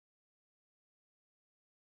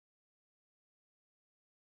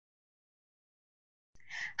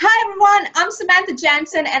Hi everyone, I'm Samantha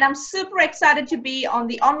Jansen and I'm super excited to be on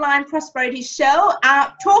the Online Prosperity Show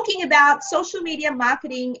talking about social media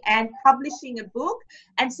marketing and publishing a book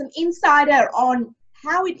and some insider on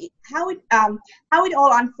how it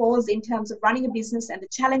all unfolds in terms of running a business and the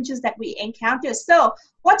challenges that we encounter. So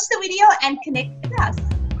watch the video and connect with us.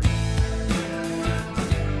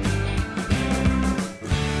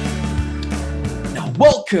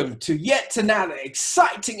 Welcome to yet another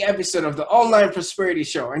exciting episode of the Online Prosperity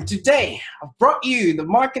Show. And today I've brought you the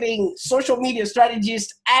marketing, social media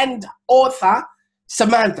strategist and author,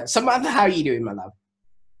 Samantha. Samantha, how are you doing, my love?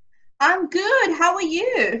 I'm good. How are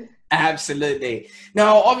you? Absolutely.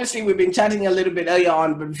 Now, obviously, we've been chatting a little bit earlier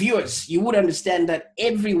on, but viewers, you would understand that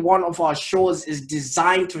every one of our shows is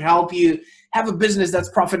designed to help you have a business that's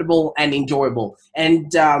profitable and enjoyable.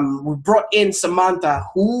 And we brought in Samantha,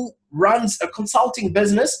 who runs a consulting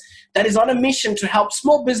business that is on a mission to help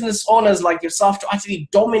small business owners like yourself to actually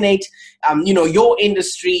dominate, your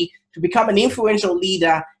industry, to become an influential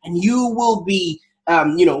leader, and you will be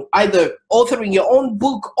either authoring your own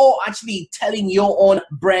book or actually telling your own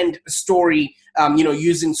brand story,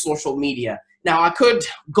 using social media. Now, I could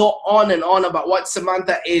go on and on about what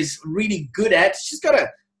Samantha is really good at. She's got a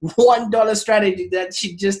 $1 strategy that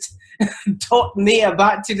she just taught me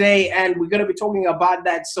about today, and we're going to be talking about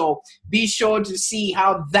that. So be sure to see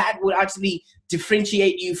how that will actually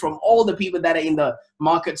differentiate you from all the people that are in the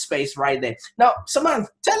market space right there. Now, Samantha,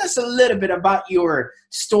 tell us a little bit about your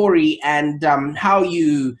story and how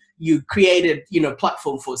you created,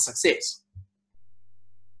 Platform for Success.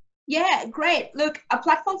 Yeah, great. Look, a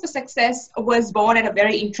platform for success was born at a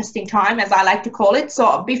very interesting time, as I like to call it.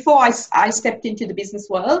 So before I stepped into the business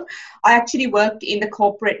world, I actually worked in the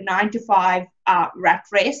corporate 9-to-5 rat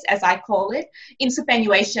race, as I call it, in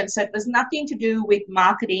superannuation. So it was nothing to do with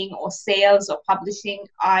marketing or sales or publishing.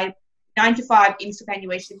 9-to-5 in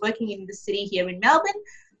superannuation, working in the city here in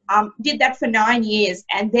Melbourne. Did that for 9 years.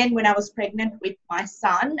 And then when I was pregnant with my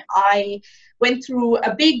son, I went through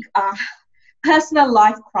a big personal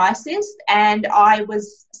life crisis, and I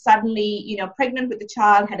was suddenly, pregnant with a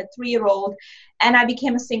child, had a 3-year-old, and I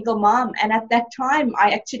became a single mom. And at that time,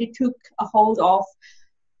 I actually took a hold of,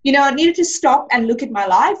 I needed to stop and look at my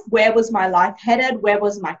life. Where was my life headed? Where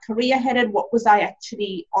was my career headed? What was I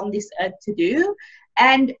actually on this earth to do?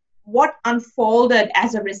 And what unfolded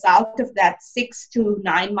as a result of that 6 to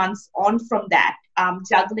 9 months on from that,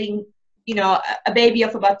 juggling a baby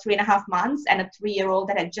of about 3.5 months and a 3-year-old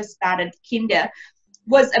that had just started kinder,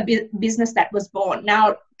 was a business that was born.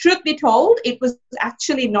 Now, truth be told, it was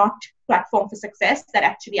actually not Platform for Success that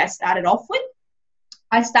actually I started off with.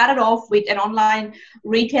 I started off with an online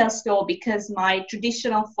retail store because my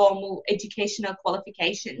traditional formal educational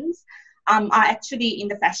qualifications are actually in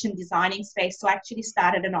the fashion designing space. So I actually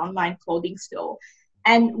started an online clothing store.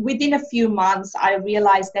 And within a few months, I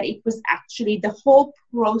realized that it was actually the whole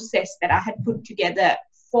process that I had put together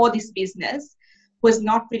for this business was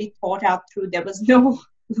not really thought out through. There was no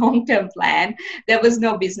long-term plan. There was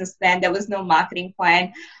no business plan. There was no marketing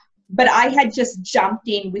plan. But I had just jumped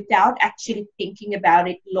in without actually thinking about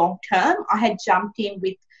it long-term. I had jumped in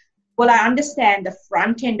with, I understand the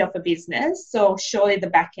front end of a business. So surely the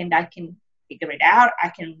back end, I can figure it out. I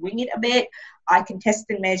can wing it a bit. I can test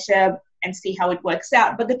and measure and see how it works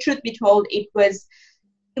out. But the truth be told, it was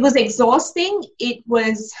exhausting.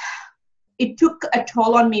 It took a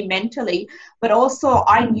toll on me mentally, but also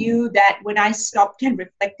I knew that when I stopped and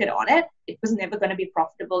reflected on it, it was never going to be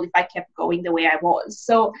profitable if I kept going the way I was.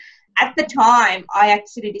 So at the time, I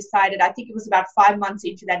actually decided, I think it was about 5 months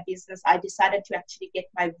into that business, I decided to actually get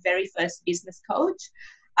my very first business coach.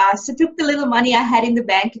 So took the little money I had in the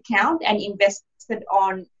bank account and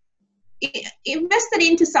invested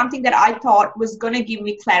into something that I thought was going to give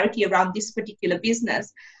me clarity around this particular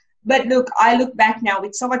business. But look, I look back now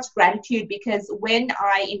with so much gratitude, because when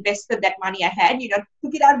I invested that money I had,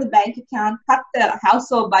 took it out of the bank account, cut the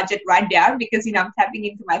household budget right down because, I'm tapping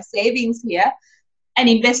into my savings here, and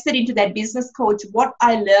invested into that business coach, what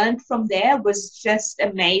I learned from there was just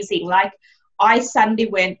amazing. Like, I suddenly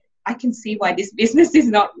went, I can see why this business is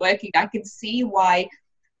not working. I can see why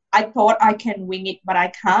I thought I can wing it, but I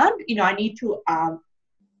can't. I need to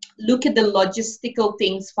look at the logistical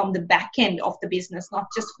things from the back end of the business, not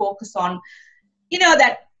just focus on,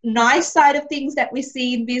 that nice side of things that we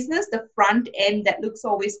see in business, the front end that looks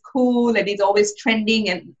always cool and is always trending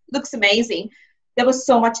and looks amazing. There was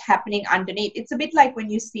so much happening underneath. It's a bit like when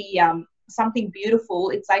you see something beautiful,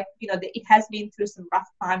 it's like, it has been through some rough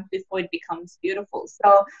times before it becomes beautiful.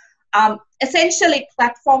 So essentially,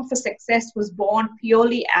 Platform for Success was born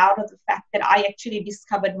purely out of the fact that I actually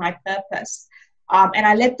discovered my purpose. And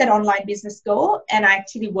I let that online business go, and I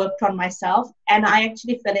actually worked on myself, and I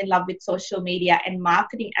actually fell in love with social media and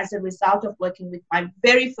marketing as a result of working with my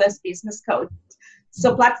very first business coach.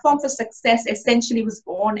 So Platform for Success essentially was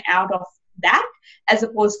born out of that, as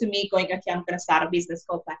opposed to me going, okay, I'm going to start a business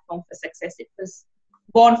called Platform for Success. It was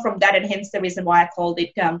born from that, and hence the reason why I called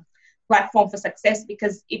it Platform for Success,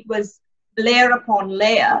 because it was layer upon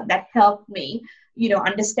layer that helped me,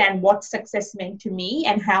 understand what success meant to me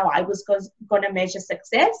and how I was going to measure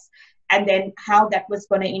success, and then how that was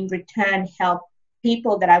going to in return help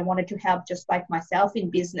people that I wanted to help, just like myself,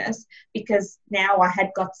 in business, because now I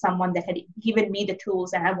had got someone that had given me the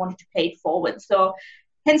tools and I wanted to pay it forward. So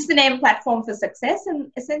hence the name Platform for Success,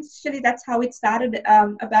 and essentially that's how it started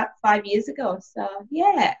about 5 years ago. So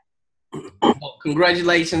yeah. Well,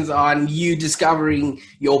 congratulations on you discovering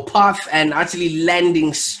your path and actually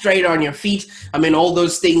landing straight on your feet. I mean, all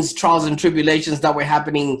those things, trials and tribulations that were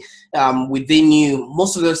happening within you,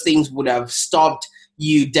 most of those things would have stopped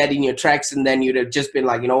you dead in your tracks, and then you'd have just been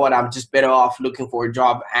like, you know what, I'm just better off looking for a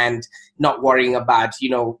job and not worrying about,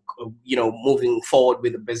 moving forward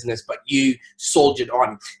with the business, but you soldiered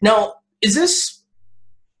on. Now, is this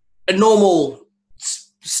a normal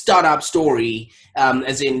startup story?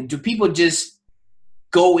 As in, do people just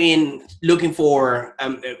go in looking for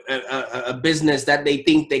a business that they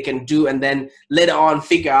think they can do, and then later on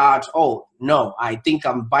figure out, oh no, I think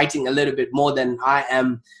I'm biting a little bit more than I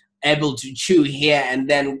am able to chew here, and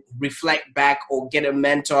then reflect back or get a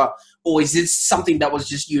mentor? Or is this something that was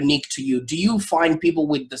just unique to you? Do you find people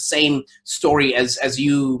with the same story as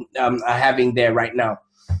you are having there right now?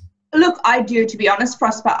 Look, I do, to be honest,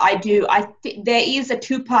 Prosper, I do. I think there is a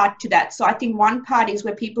two-part to that. So I think one part is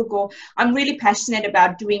where people go, I'm really passionate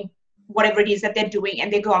about doing whatever it is that they're doing,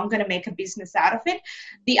 and they go, I'm going to make a business out of it.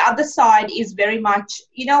 The other side is very much,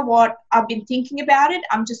 you know what, I've been thinking about it,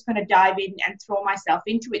 I'm just going to dive in and throw myself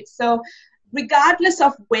into it. So regardless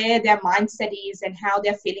of where their mindset is and how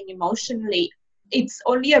they're feeling emotionally, it's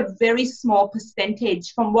only a very small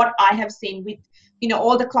percentage from what I have seen with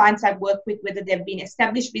all the clients I've worked with, whether they've been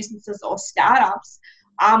established businesses or startups,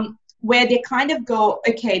 where they kind of go,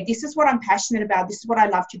 okay, this is what I'm passionate about, this is what I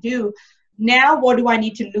love to do. Now, what do I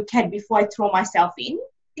need to look at before I throw myself in?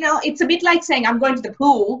 It's a bit like saying, I'm going to the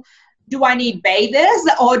pool. Do I need bathers,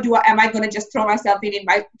 or am I going to just throw myself in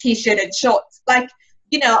my t-shirt and shorts? But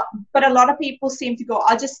a lot of people seem to go,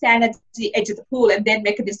 I'll just stand at the edge of the pool and then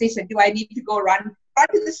make a decision. Do I need to go run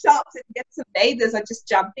to the shops and get some bathers, or just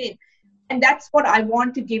jump in? And that's what I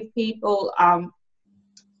want to give people,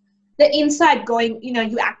 the insight going,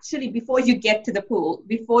 you actually, before you get to the pool,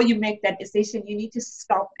 before you make that decision, you need to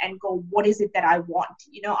stop and go, what is it that I want?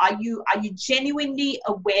 Are you genuinely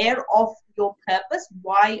aware of your purpose?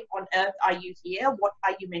 Why on earth are you here? What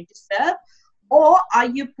are you meant to serve? Or are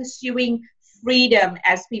you pursuing freedom,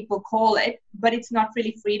 as people call it? But it's not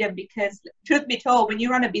really freedom, because truth be told, when you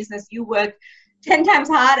run a business, you work 10 times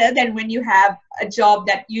harder than when you have a job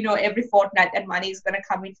that every fortnight that money is going to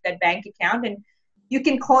come into that bank account, and you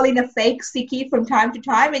can call in a fake sickie from time to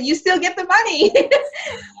time and you still get the money.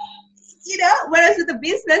 Whereas with the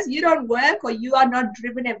business, you don't work, or you are not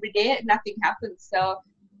driven every day, nothing happens. So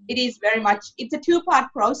it is very much, it's a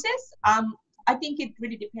two-part process. I think it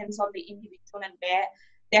really depends on the individual and where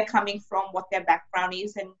they're coming from, what their background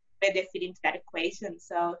is, and where they fit into that equation.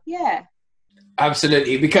 So yeah.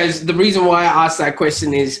 Absolutely. Because the reason why I asked that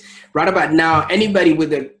question is, right about now, anybody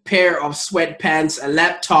with a pair of sweatpants, a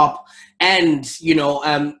laptop, and,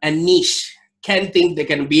 a niche can think they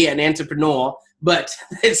can be an entrepreneur, but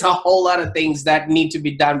there's a whole lot of things that need to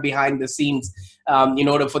be done behind the scenes in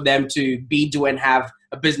order for them to do and have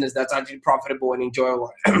a business that's actually profitable and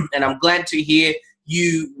enjoyable. And I'm glad to hear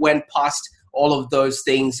you went past all of those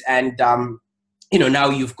things, and now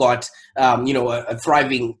you've got, a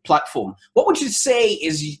thriving platform. What would you say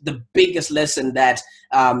is the biggest lesson that,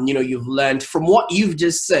 you've learned from what you've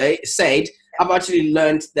just said? I've actually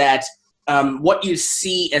learned that what you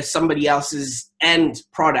see as somebody else's end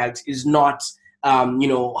product is not,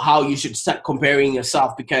 how you should start comparing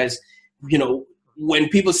yourself, because, when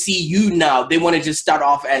people see you now, they want to just start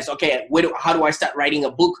off as, okay, how do I start writing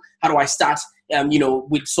a book? How do I start,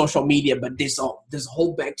 with social media? But there's a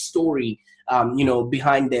whole backstory,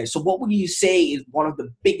 behind there. So what would you say is one of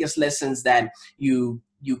the biggest lessons that you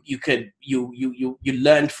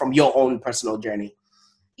learned from your own personal journey?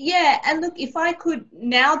 Yeah, and look, if I could,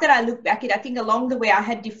 now that I look back at it, I think along the way I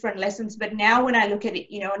had different lessons, but now when I look at it,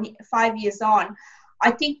 5 years on, I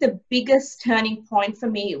think the biggest turning point for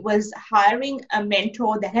me was hiring a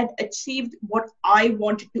mentor that had achieved what I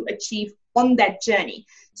wanted to achieve on that journey.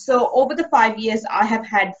 So over the 5 years, I have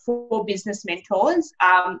had 4 business mentors,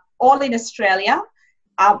 all in Australia.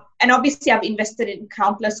 And obviously I've invested in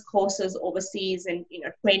countless courses overseas and,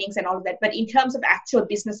 trainings and all of that. But in terms of actual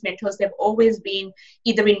business mentors, they've always been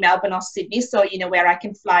either in Melbourne or Sydney. So, where I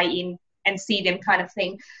can fly in and see them kind of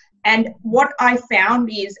thing. And what I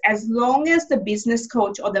found is, as long as the business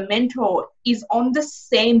coach or the mentor is on the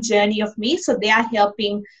same journey of me, so they are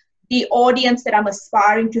helping the audience that I'm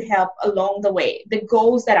aspiring to help along the way, the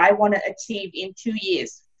goals that I want to achieve in 2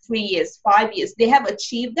 years, 3 years, 5 years, they have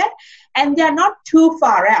achieved that, and they're not too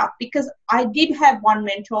far out. Because I did have one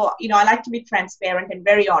mentor, I like to be transparent and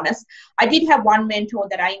very honest. I did have one mentor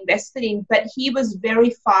that I invested in, but he was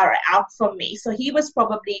very far out from me. So he was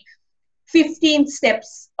probably 15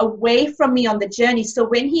 steps away from me on the journey. So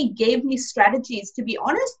when he gave me strategies, to be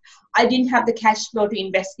honest, I didn't have the cash flow to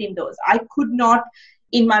invest in those. I could not,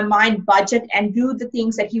 in my mind, budget and do the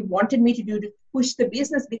things that he wanted me to do to push the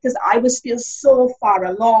business, because I was still so far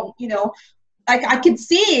along. Like I could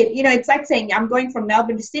see it, it's like saying I'm going from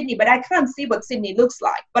Melbourne to Sydney, but I can't see what Sydney looks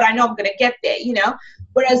like, but I know I'm going to get there,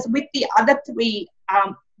 Whereas with the other 3,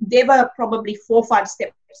 they were probably 4 or 5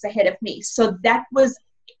 steps ahead of me. So that was,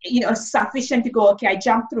 sufficient to go, okay, I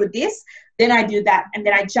jump through this, then I do that, and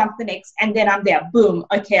then I jump the next, and then I'm there. Boom.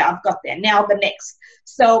 Okay, I've got there. Now the next.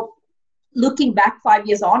 So looking back 5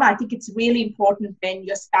 years on, I think it's really important when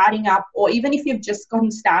you're starting up, or even if you've just gotten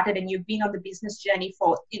started and you've been on the business journey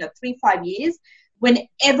for 3-5 years,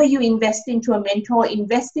 whenever you invest into a mentor,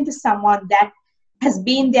 invest into someone that has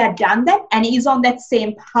been there, done that, and is on that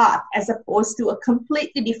same path, as opposed to a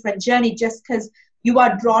completely different journey just because you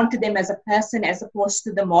are drawn to them as a person as opposed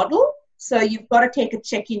to the model. So you've got to take a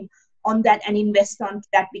check-in on that and invest on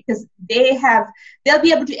that, because they'll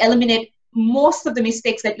be able to eliminate most of the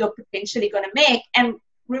mistakes that you're potentially going to make. And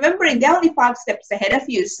remembering, they're only 5 steps ahead of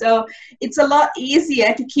you. So it's a lot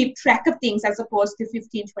easier to keep track of things as opposed to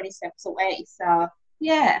 15, 20 steps away. So,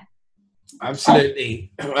 yeah.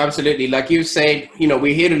 Absolutely. Absolutely. Like you said,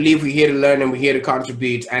 we're here to live, we're here to learn, and we're here to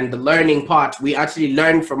contribute. And the learning part, we actually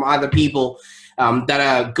learn from other people that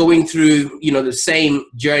are going through, the same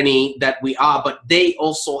journey that we are, but they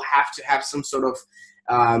also have to have some sort of,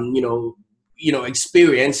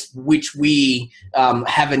 experience, which we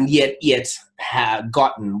haven't yet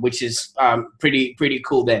gotten, which is pretty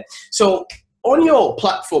cool there. So on your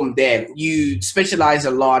platform there, you specialize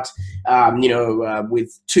a lot,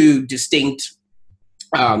 with 2 distinct,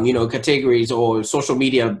 categories or social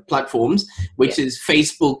media platforms, which is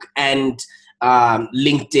Facebook and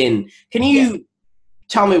LinkedIn. Can you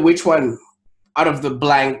tell me which one out of the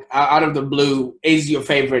blue is your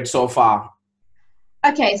favorite so far?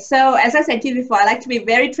 Okay, so as I said to you before, I like to be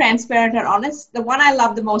very transparent and honest. The one I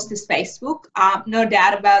love the most is Facebook. No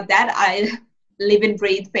doubt about that. I live and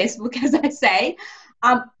breathe Facebook, as I say.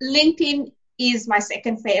 LinkedIn is my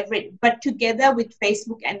second favorite, but together with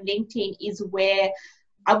Facebook and LinkedIn is where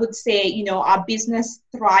I would say, our business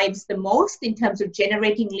thrives the most in terms of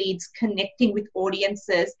generating leads, connecting with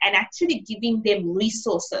audiences, and actually giving them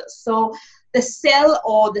resources. So the sell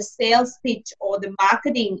or the sales pitch or the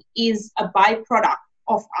marketing is a byproduct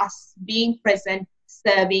of us being present,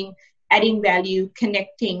 serving, adding value,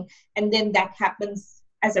 connecting, and then that happens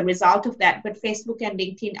as a result of that. But Facebook and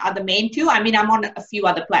LinkedIn are the main 2. I mean, I'm on a few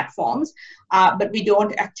other platforms, but we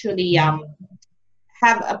don't actually have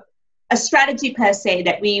a strategy per se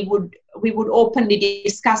that we would openly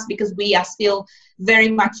discuss, because we are still very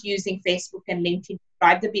much using Facebook and LinkedIn to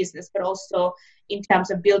drive the business, but also in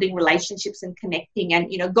terms of building relationships and connecting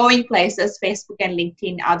and, going places. Facebook and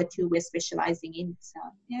LinkedIn are the 2 we're specializing in. So,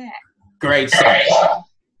 yeah. Great stuff.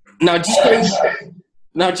 Now, just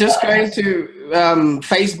going to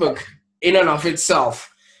Facebook in and of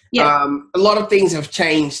itself. Yeah. A lot of things have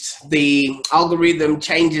changed. The algorithm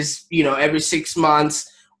changes, every 6 months.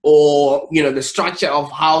 Or the structure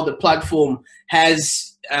of how the platform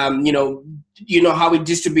has how it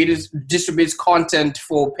distributes content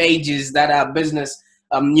for pages that are business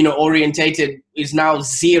orientated is now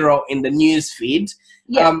 0 in the news feed.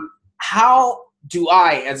 Yeah. How do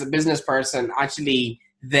I, as a business person, actually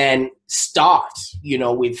then start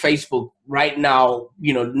with Facebook right now,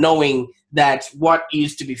 knowing that what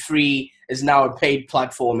used to be free is now a paid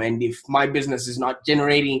platform, and if my business is not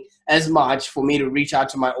generating as much for me to reach out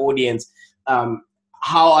to my audience,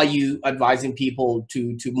 how are you advising people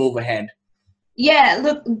to move ahead? Yeah,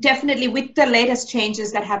 look, definitely with the latest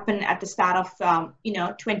changes that happened at the start of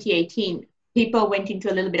 2018, people went into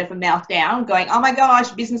a little bit of a meltdown, going, oh my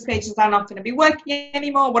gosh, business pages are not going to be working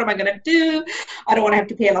anymore. What am I going to do? I don't want to have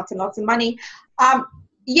to pay lots and lots of money.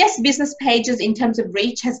 yes, business pages in terms of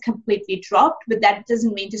reach has completely dropped, but that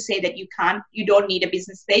doesn't mean to say that you don't need a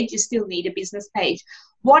business page. You still need a business page.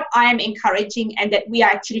 What I am encouraging, and that we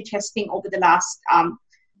are actually testing over the last,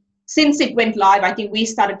 since it went live, I think we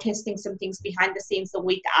started testing some things behind the scenes the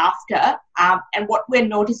week after. And what we're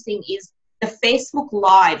noticing is the Facebook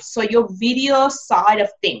Live. So your video side of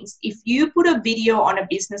things, if you put a video on a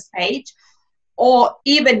business page, or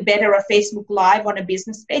even better, a Facebook Live on a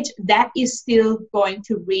business page, that is still going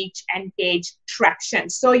to reach and gauge traction.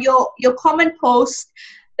 So your comment post,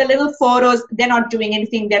 the little photos, they're not doing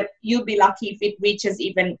anything. That you'll be lucky if it reaches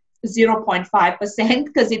even 0.5%,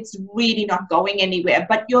 because it's really not going anywhere.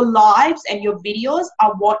 But your lives and your videos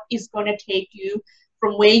are what is going to take you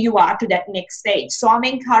from where you are to that next stage. So I'm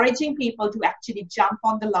encouraging people to actually jump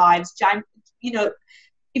on the lives,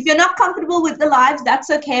 if you're not comfortable with the lives, that's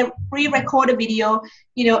okay. Pre-record a video,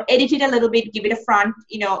 edit it a little bit, give it a front,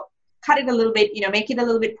 cut it a little bit, make it a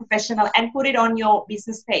little bit professional, and put it on your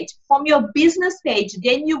business page. From your business page,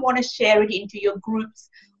 then you want to share it into your groups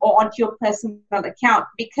or onto your personal account,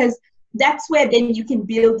 because that's where then you can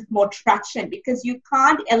build more traction, because you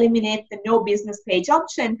can't eliminate the no business page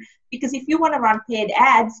option, because if you want to run paid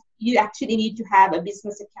ads, you actually need to have a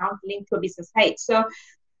business account linked to a business page. So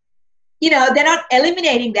they're not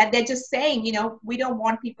eliminating that. They're just saying, we don't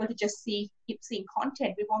want people to just keep seeing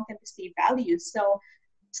content. We want them to see value. So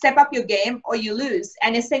step up your game or you lose.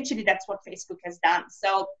 And essentially that's what Facebook has done.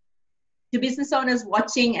 So to business owners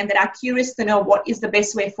watching and that are curious to know what is the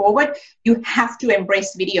best way forward, you have to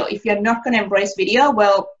embrace video. If you're not going to embrace video,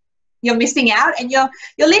 well, you're missing out, and you're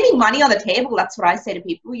leaving money on the table. That's what I say to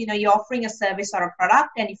people. You're offering a service or a product,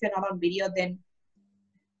 and if you're not on video, then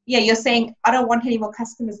you're saying, I don't want any more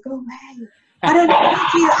customers. Go away. I don't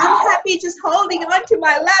need you. I'm happy just holding on to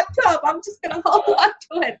my laptop. I'm just going to hold on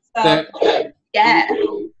to it. So,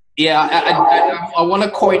 I want to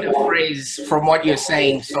coin a phrase from what you're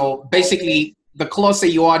saying. So basically, the closer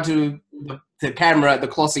you are to the camera, the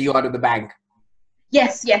closer you are to the bank.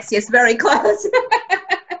 Yes, very close.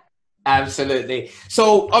 Absolutely.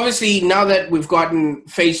 So obviously now that we've gotten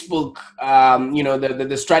Facebook,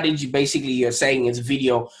 the strategy basically you're saying is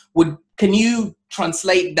video. Can you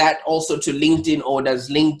translate that also to LinkedIn, or does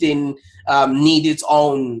LinkedIn need its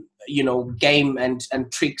own, game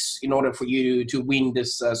and tricks in order for you to win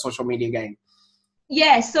this social media game?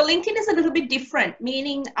 Yeah, so LinkedIn is a little bit different,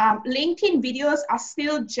 meaning LinkedIn videos are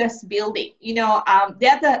still just building.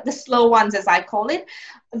 They're the slow ones, as I call it.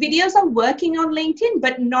 Videos are working on LinkedIn,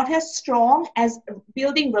 but not as strong as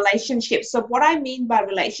building relationships. So what I mean by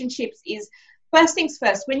relationships is, first things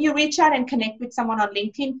first, when you reach out and connect with someone on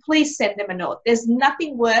LinkedIn, please send them a note. There's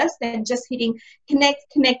nothing worse than just hitting connect,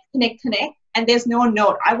 and there's no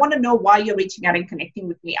note. I want to know why you're reaching out and connecting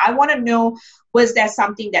with me. I want to know, was there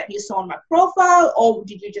something that you saw on my profile, or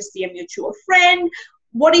did you just see a mutual friend?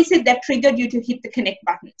 What is it that triggered you to hit the connect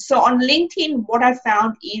button? So on LinkedIn, what I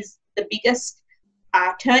found is the biggest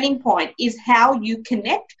turning point is how you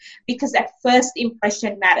connect, because that first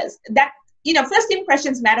impression matters. First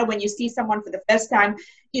impressions matter when you see someone for the first time,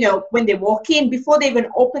 when they walk in, before they even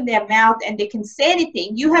open their mouth and they can say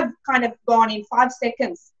anything, you have kind of gone in 5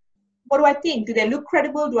 seconds. What do I think? Do they look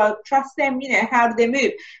credible? Do I trust them? How do they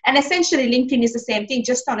move? And essentially LinkedIn is the same thing,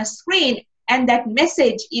 just on a screen. And that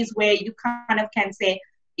message is where you kind of can say,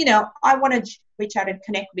 I want to reach out and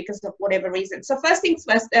connect because of whatever reason. So first things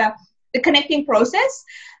first, the connecting process.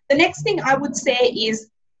 The next thing I would say is,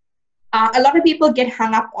 a lot of people get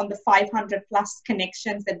hung up on the 500 plus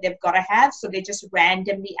connections that they've got to have. So they just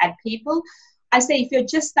randomly add people. I say, if you're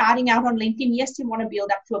just starting out on LinkedIn, yes, you want to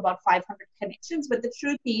build up to about 500 connections. But the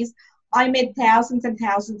truth is, I made thousands and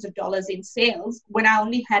thousands of dollars in sales when I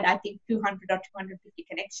only had, I think, 200 or 250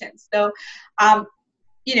 connections. So, how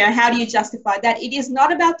do you justify that? It is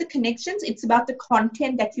not about the connections. It's about the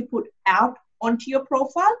content that you put out onto your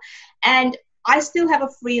profile. And I still have a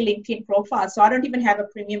free LinkedIn profile, so I don't even have a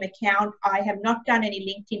premium account. I have not done any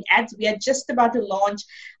LinkedIn ads. We are just about to launch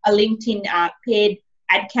a LinkedIn paid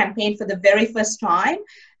ad campaign for the very first time.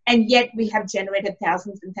 And yet we have generated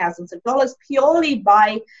thousands and thousands of dollars purely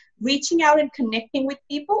by reaching out and connecting with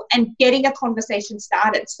people and getting a conversation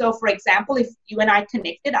started. So for example, if you and I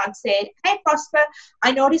connected, I'd say, hey, Prosper,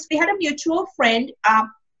 I noticed we had a mutual friend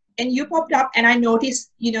and you popped up and I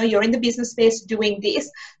noticed, you're in the business space doing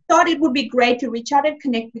this. Thought it would be great to reach out and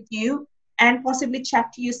connect with you and possibly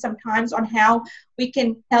chat to you sometimes on how we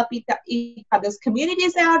can help each other's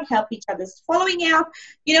communities out, help each other's following out,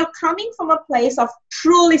 coming from a place of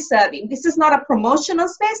truly serving. This is not a promotional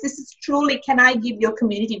space. This is truly, can I give your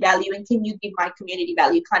community value and can you give my community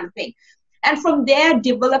value kind of thing. And from there,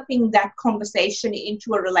 developing that conversation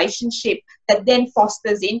into a relationship that then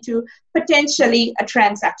fosters into potentially a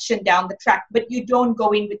transaction down the track. But you don't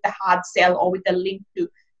go in with the hard sell or with a link to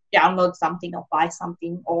download something or buy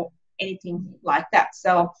something or anything like that.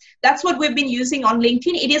 So that's what we've been using on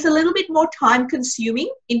LinkedIn. It is a little bit more time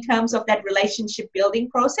consuming in terms of that relationship building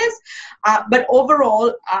process. But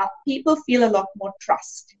overall, people feel a lot more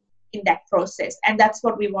trust in that process. And that's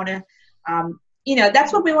what we want to,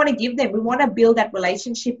 that's what we want to give them. We want to build that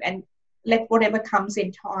relationship and let whatever comes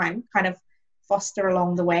in time kind of foster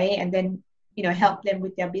along the way and then, help them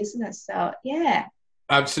with their business. So, yeah.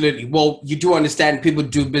 Absolutely. Well, you do understand people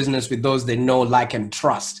do business with those they know, like, and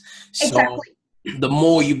trust. So Exactly. the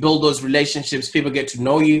more you build those relationships, people get to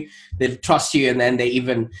know you, they trust you, and then they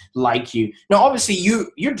even like you. Now, obviously,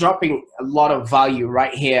 you're dropping a lot of value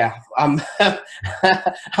right here. I'm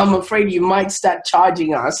afraid you might start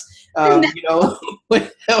charging us,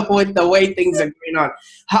 with the way things are going on.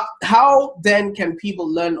 How then can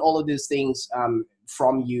people learn all of these things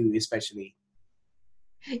from you, especially?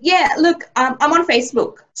 Yeah, look, I'm on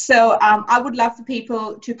Facebook. So I would love for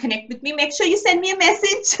people to connect with me. Make sure you send me a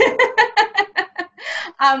message.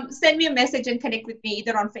 Send me a message and connect with me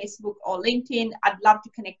either on Facebook or LinkedIn. I'd love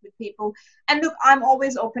to connect with people. And look, I'm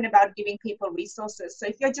always open about giving people resources. So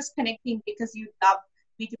if you're just connecting because you'd love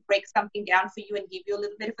me to break something down for you and give you a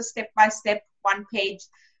little bit of a step-by-step, one-page,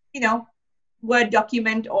 Word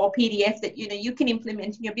document or PDF that, you can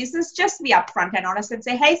implement in your business, just be upfront and honest and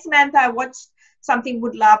say, hey, Samantha, I watched something,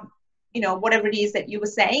 would love, whatever it is that you were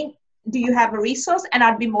saying. Do you have a resource? And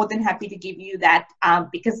I'd be more than happy to give you that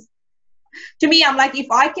because to me, I'm like, if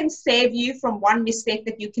I can save you from one mistake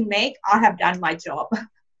that you can make, I have done my job.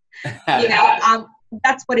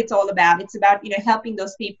 That's what it's all about. It's about, helping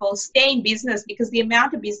those people stay in business because the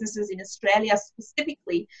amount of businesses in Australia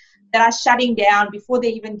specifically that are shutting down before they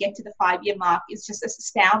even get to the 5-year mark is just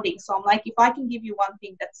astounding. So I'm like, if I can give you one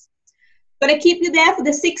thing that's going to keep you there for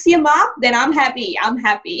the 6-year mark, then I'm happy.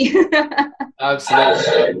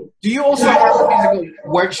 Absolutely. Do you also have physical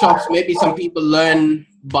workshops? Maybe some people learn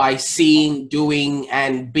by seeing, doing,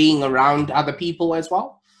 and being around other people as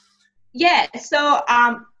well? Yeah. So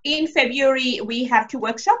in February, we have 2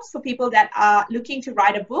 workshops for people that are looking to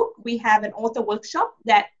write a book. We have an author workshop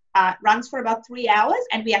that runs for about 3 hours,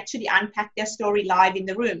 and we actually unpack their story live in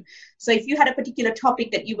the room. So if you had a particular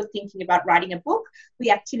topic that you were thinking about writing a book, we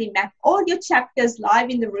actually map all your chapters live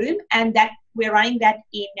in the room, and that we're running that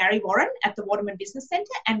in Narre Warren at the Waterman Business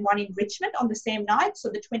Centre and one in Richmond on the same night, so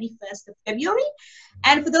the 21st of February.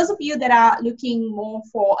 And for those of you that are looking more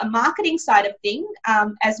for a marketing side of things,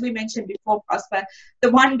 as we mentioned before, Prosper, the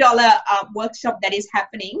 $1 workshop that is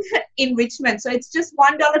happening in Richmond. So it's just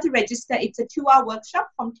 $1 to register. It's a 2-hour workshop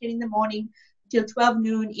from 10 in the morning till 12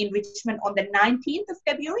 noon in Richmond on the 19th of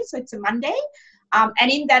February. So it's a Monday.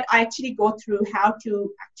 And in that, I actually go through how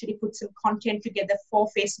to actually put some content together for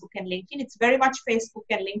Facebook and LinkedIn. It's very much Facebook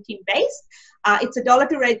and LinkedIn based. It's $1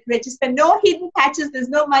 to register. No hidden patches. There's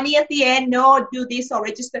no money at the end. No, do this or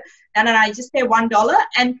register. No. I just pay $1.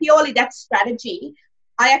 And purely that strategy,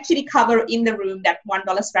 I actually cover in the room, that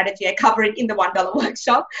 $1 strategy. I cover it in the $1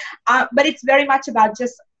 workshop. But it's very much about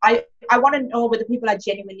just, I want to know whether people are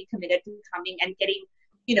genuinely committed to coming and getting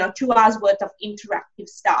 2 hours worth of interactive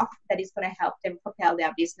stuff that is going to help them propel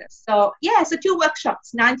their business. So yeah, so 2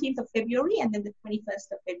 workshops, 19th of February and then the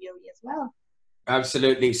 21st of February as well.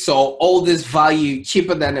 Absolutely. So all this value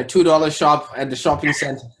cheaper than a $2 shop at the shopping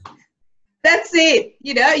center. That's it.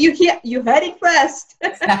 You heard it first.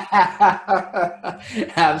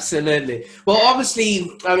 Absolutely. Well, obviously,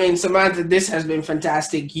 I mean, Samantha, this has been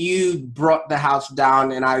fantastic. You brought the house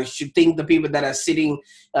down, and I should think the people that are sitting,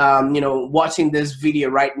 watching this video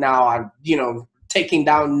right now are, taking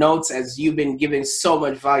down notes as you've been giving so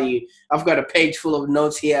much value. I've got a page full of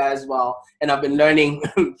notes here as well, and I've been learning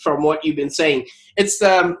from what you've been saying. It's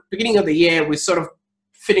the beginning of the year. We're sort of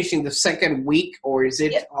finishing the second week, or is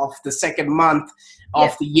it of the second month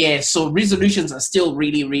of the year? So resolutions are still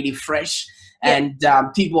really, really fresh, and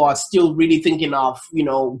people are still really thinking of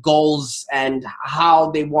goals and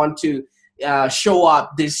how they want to show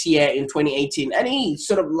up this year in 2018. Any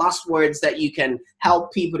sort of last words that you can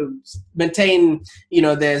help people to maintain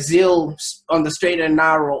their zeal on the straight and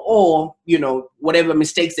narrow, or whatever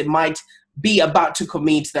mistakes they might be about to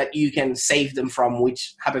commit that you can save them from,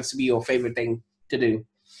 which happens to be your favorite thing to do?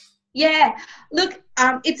 Yeah, look,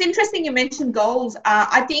 it's interesting you mentioned goals.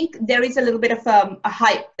 I think there is a little bit of a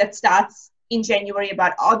hype that starts in January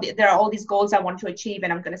about, oh, there are all these goals I want to achieve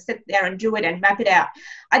and I'm going to sit there and do it and map it out.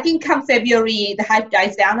 I think come February, the hype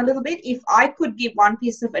dies down a little bit. If I could give one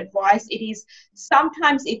piece of advice, it is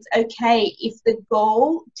sometimes it's okay if the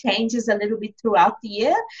goal changes a little bit throughout the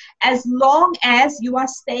year, as long as you are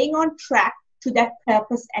staying on track to that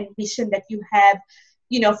purpose and vision that you have,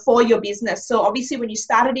 you know, for your business. So obviously when you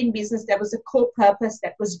started in business, there was a core purpose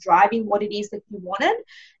that was driving what it is that you wanted.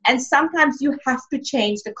 And sometimes you have to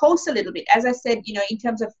change the course a little bit. As I said, you know, in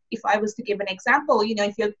terms of, if I was to give an example, you know,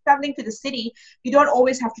 if you're traveling to the city, you don't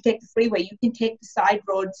always have to take the freeway. You can take the side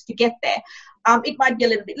roads to get there. It might be a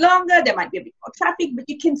little bit longer. There might be a bit more traffic, but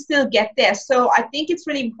you can still get there. So I think it's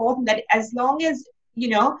really important that as long as, you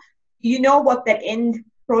know what that end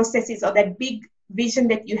process is, or that big vision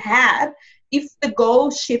that you have, if the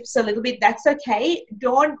goal shifts a little bit, that's okay.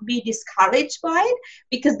 Don't be discouraged by it,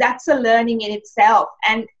 because that's a learning in itself.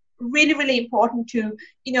 And really, really important to,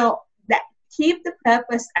 you know, that keep the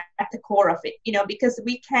purpose at the core of it, you know, because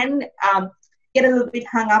we can get a little bit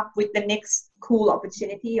hung up with the next cool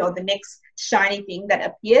opportunity or the next shiny thing that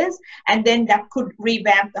appears, and then that could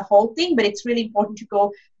revamp the whole thing. But it's really important to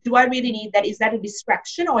go, do I really need that? Is that a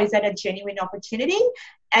distraction, or is that a genuine opportunity?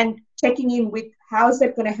 And checking in with, how is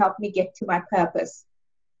that going to help me get to my purpose?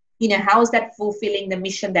 You know, how is that fulfilling the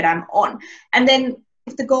mission that I'm on? And then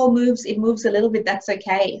if the goal moves, it moves a little bit, that's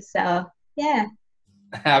okay. So, yeah.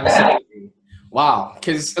 Absolutely. Wow.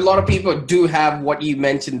 Because a lot of people do have what you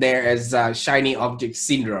mentioned there as shiny object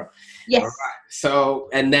syndrome. Yes. All right. So,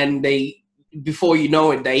 and then before you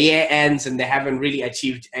know it, the year ends and they haven't really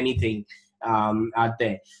achieved anything out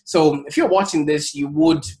there. So if you're watching this, you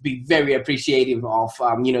would be very appreciative of,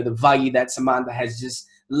 the value that Samantha has just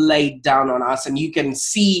laid down on us. And you can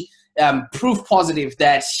see proof positive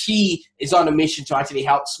that she is on a mission to actually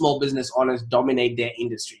help small business owners dominate their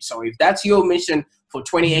industry. So if that's your mission for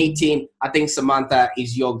 2018, I think Samantha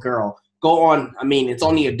is your girl. Go on. I mean, it's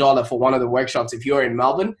only $1 for one of the workshops. If you're in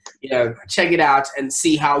Melbourne, check it out and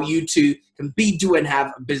see how you too can do and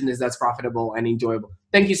have a business that's profitable and enjoyable.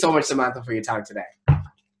 Thank you so much, Samantha, for your time today.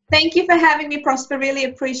 Thank you for having me, Prosper. Really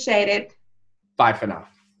appreciate it. Bye for now.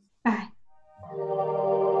 Bye.